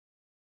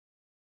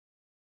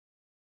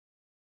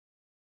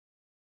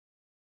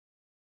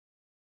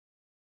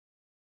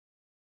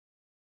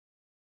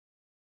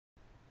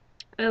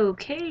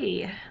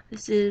Okay,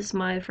 this is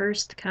my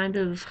first kind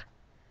of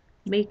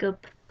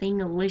makeup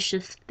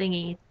thingalicious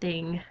thingy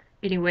thing.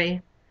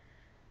 Anyway,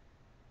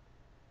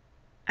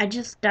 I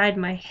just dyed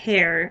my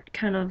hair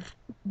kind of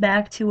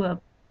back to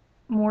a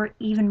more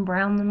even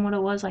brown than what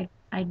it was,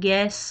 I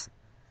guess.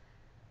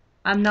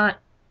 I'm not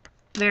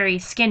very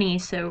skinny,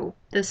 so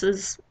this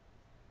is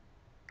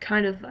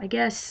kind of, I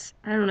guess,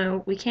 I don't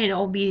know, we can't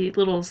all be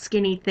little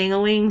skinny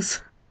thingalings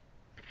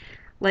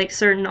like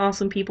certain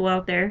awesome people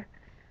out there.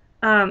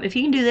 If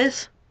you can do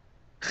this,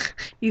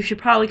 you should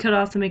probably cut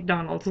off the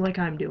McDonald's like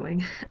I'm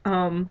doing.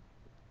 Um,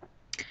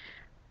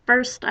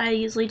 First, I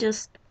usually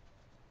just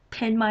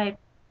pin I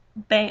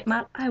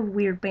have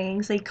weird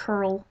bangs. They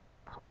curl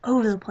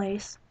over the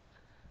place.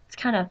 Just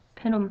kind of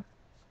pin them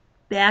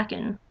back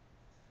and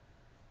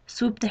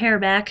swoop the hair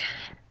back.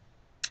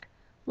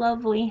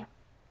 Lovely.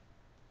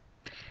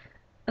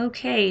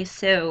 Okay,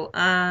 so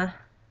I'm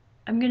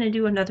gonna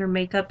do another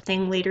makeup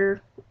thing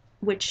later,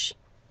 which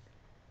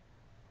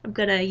I'm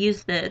gonna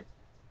use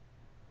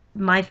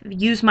my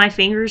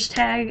fingers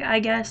tag. I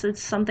guess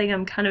it's something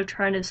I'm kind of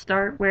trying to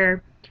start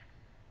where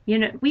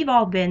we've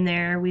all been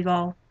there. We've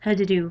all had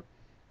to do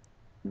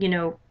you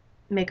know,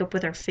 makeup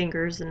with our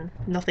fingers and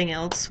nothing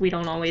else. We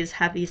don't always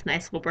have these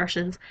nice little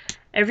brushes.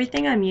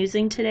 Everything I'm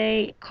using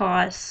today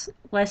costs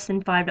less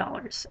than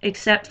 $5,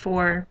 except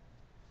for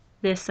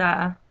this,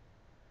 I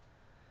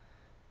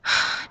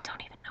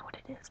don't even know what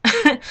it is.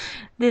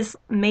 This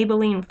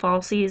Maybelline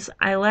Falsies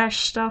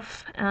eyelash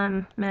stuff,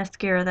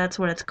 mascara, that's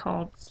what it's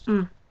called.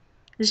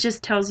 This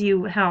just tells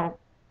you how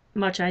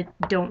much I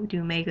don't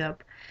do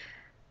makeup.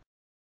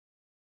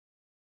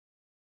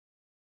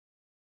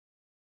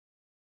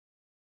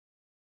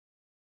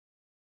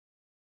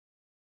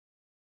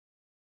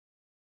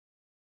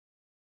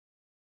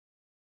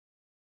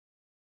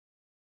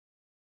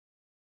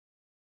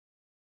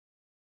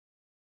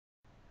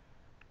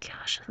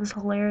 Gosh, this is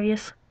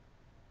hilarious.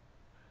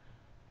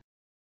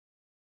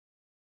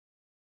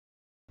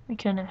 I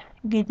kinda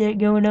get that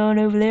going on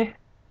over there.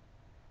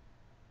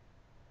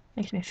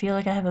 Makes me feel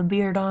like I have a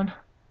beard on.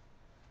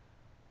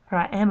 Or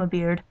I am a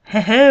beard.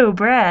 Ho,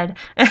 Brad.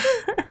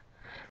 I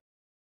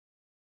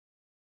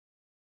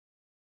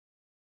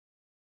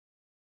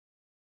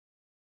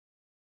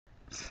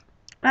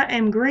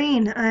am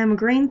green. I am a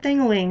green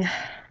thingling.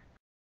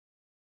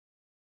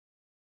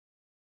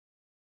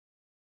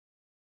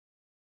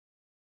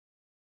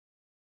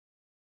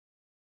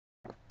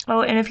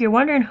 Oh, and if you're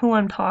wondering who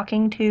I'm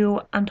talking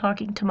to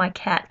my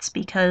cats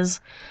because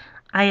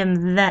I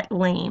am that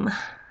lame. I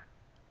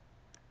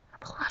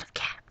have a lot of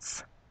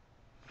cats.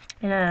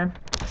 And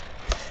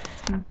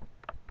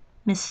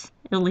Miss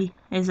Illy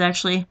is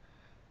actually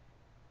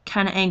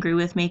kind of angry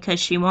with me because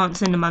she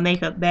wants into my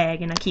makeup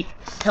bag and I keep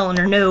telling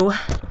her no.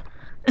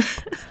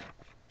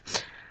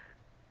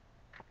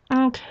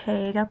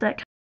 Okay, got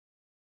that.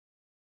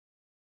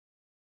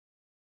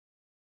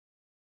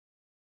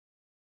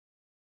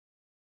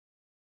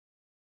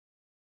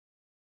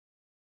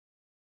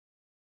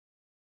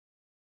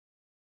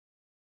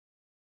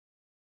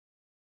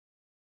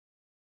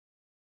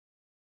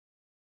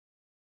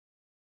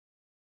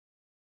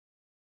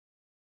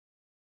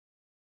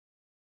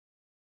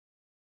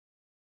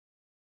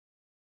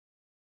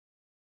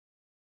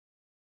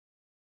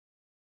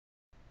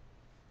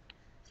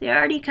 See, I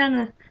already kind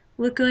of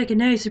look like a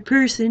nicer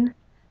person.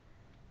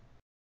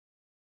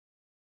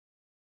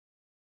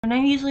 And I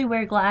usually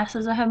wear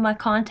glasses. I have my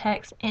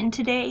contacts in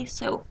today,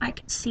 so I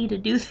can see to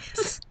do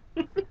this.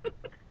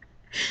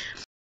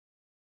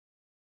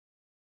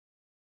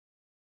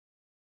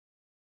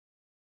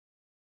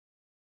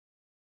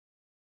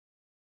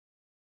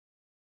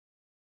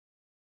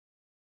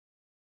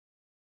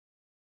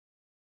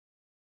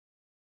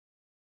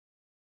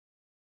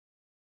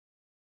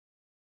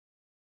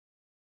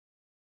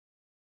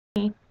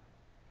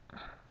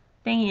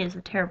 Thingy is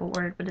a terrible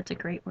word, but it's a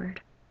great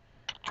word.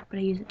 But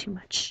I use it too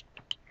much.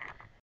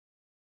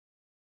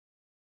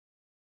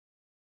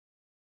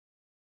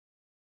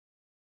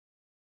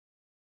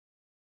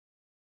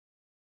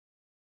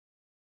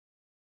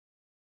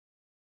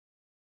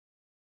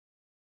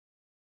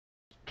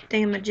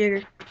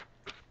 Thingamajigger.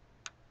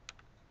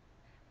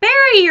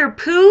 Bury your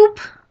poop!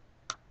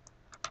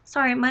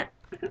 Sorry, my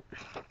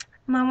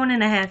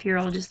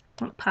 1.5-year-old just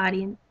went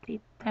potty and they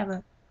have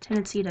a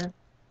tendency to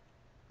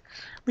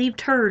leave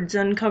turds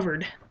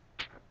uncovered.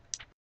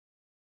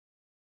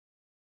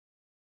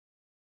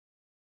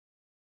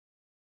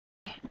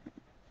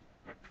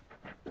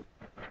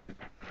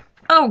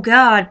 Oh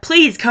god,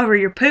 please cover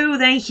your poo,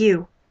 thank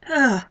you.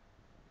 Ugh.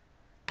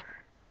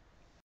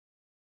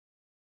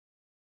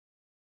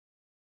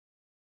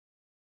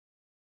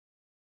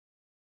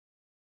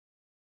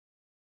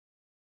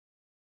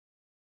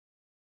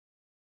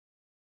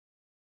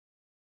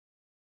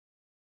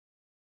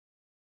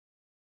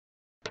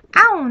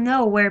 I don't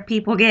know where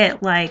people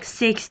get like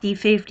 60,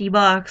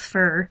 $50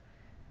 for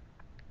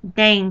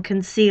dang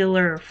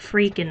concealer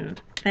freaking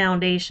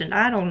foundation.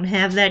 I don't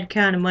have that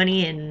kind of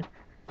money, and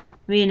I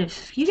mean,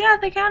 if you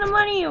got the kind of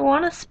money you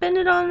want to spend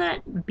it on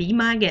that, be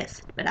my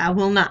guest, but I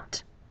will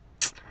not.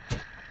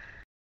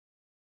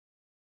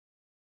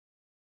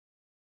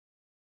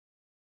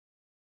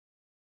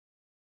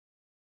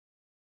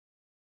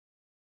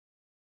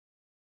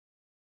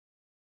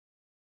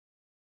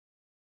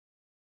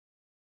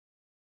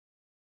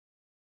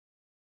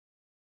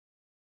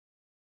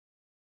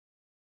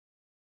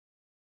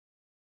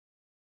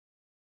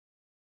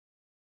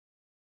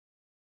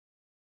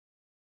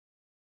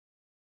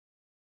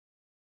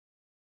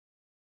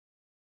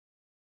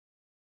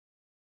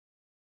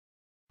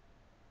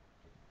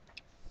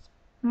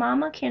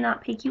 Mama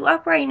cannot pick you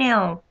up right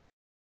now.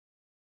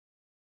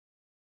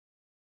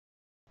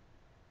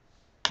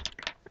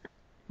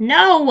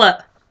 No!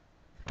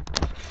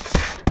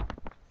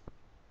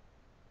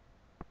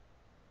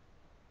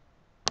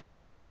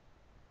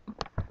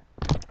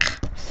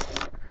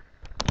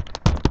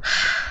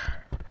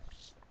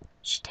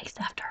 She takes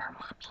after her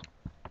mommy.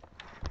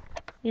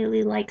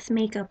 Really likes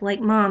makeup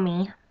like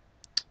mommy.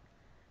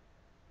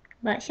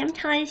 But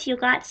sometimes you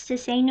got to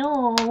say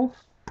no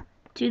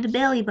to the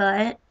belly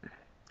butt.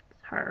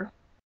 Her.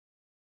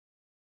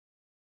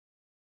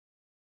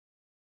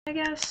 I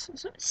guess.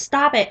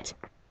 Stop it.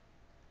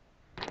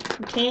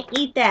 You can't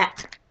eat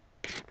that.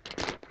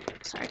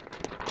 Sorry.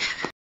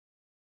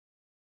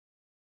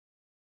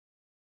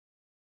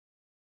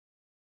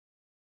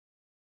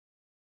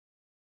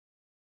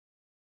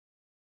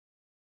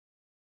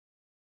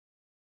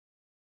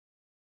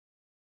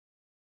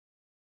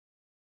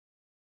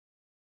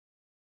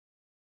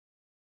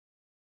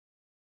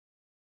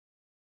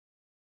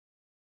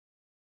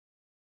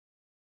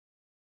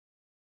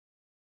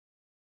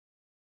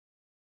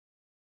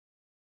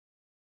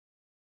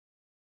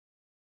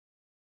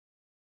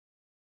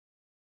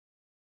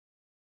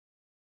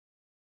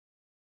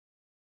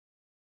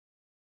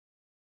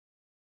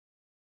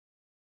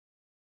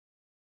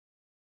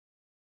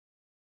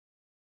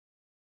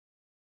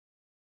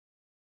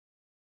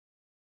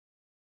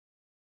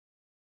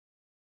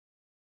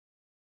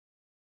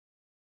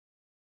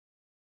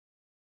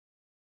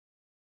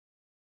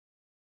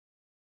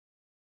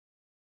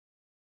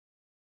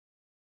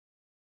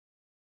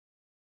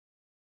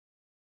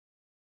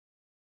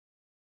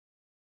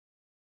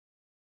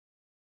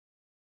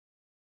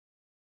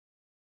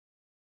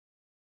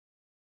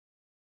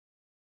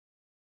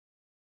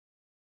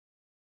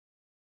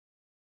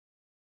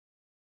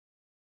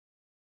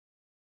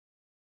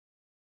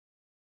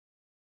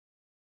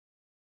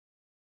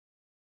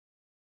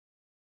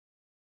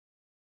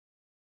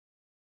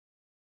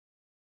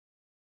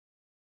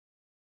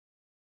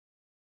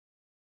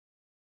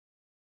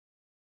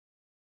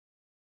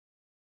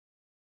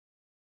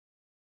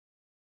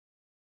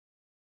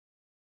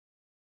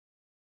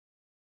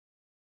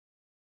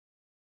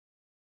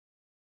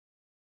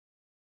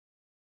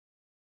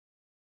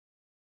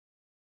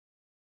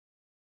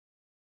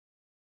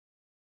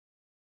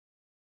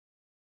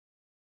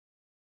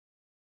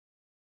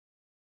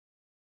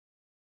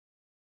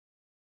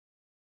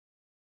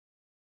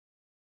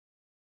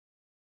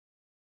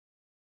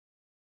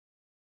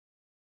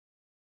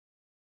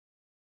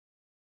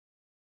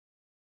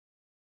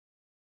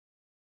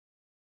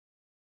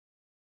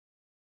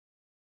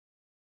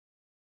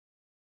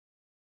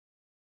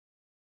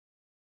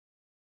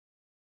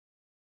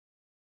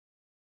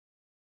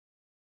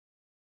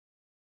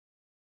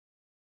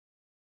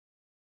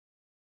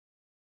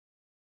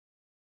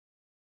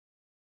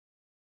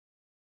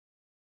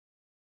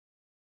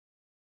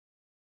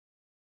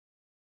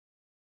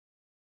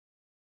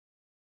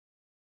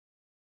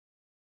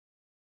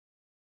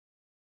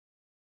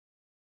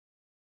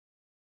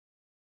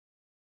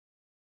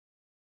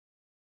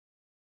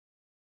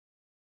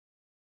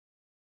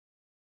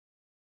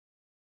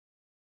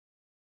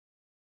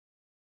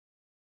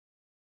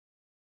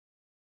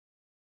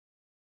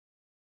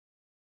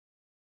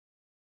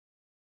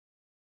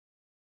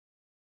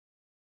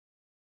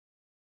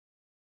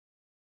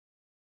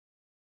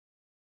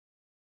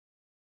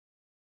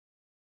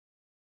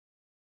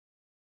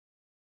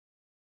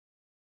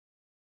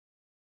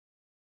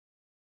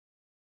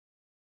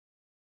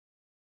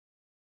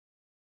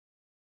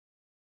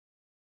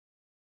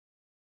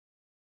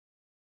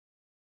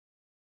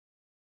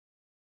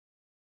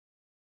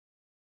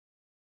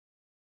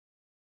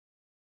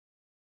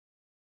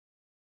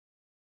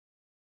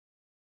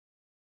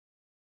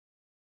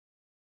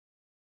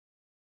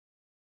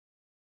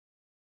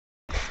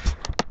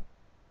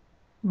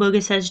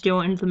 Boogus has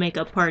joined the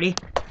makeup party.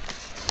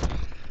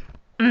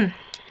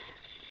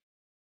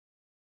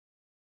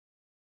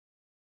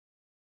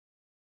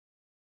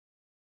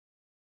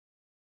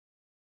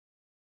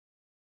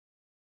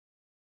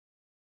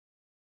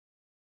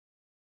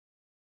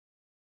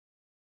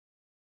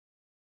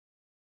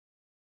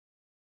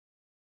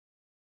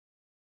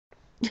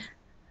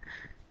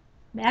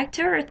 Back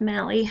to earth,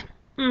 Mally.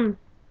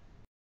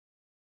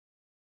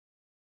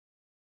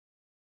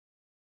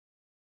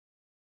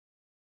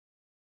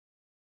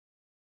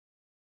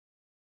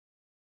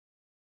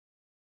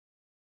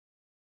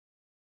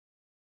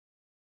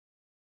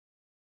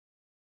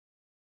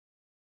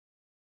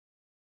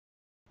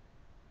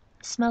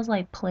 Smells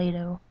like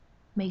Play-Doh.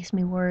 Makes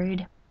me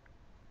worried.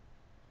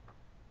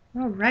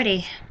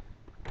 Alrighty.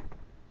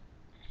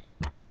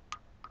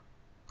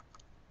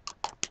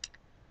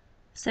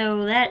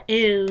 So that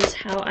is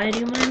how I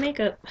do my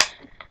makeup.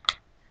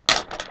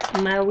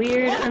 My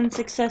weird,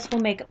 unsuccessful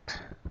makeup.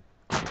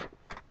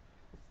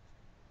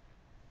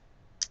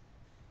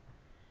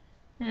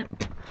 Yep.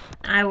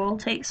 I will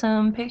take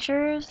some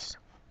pictures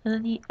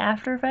of the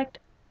after effect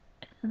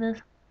of this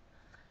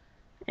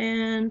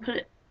and put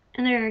it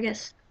in there, I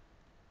guess.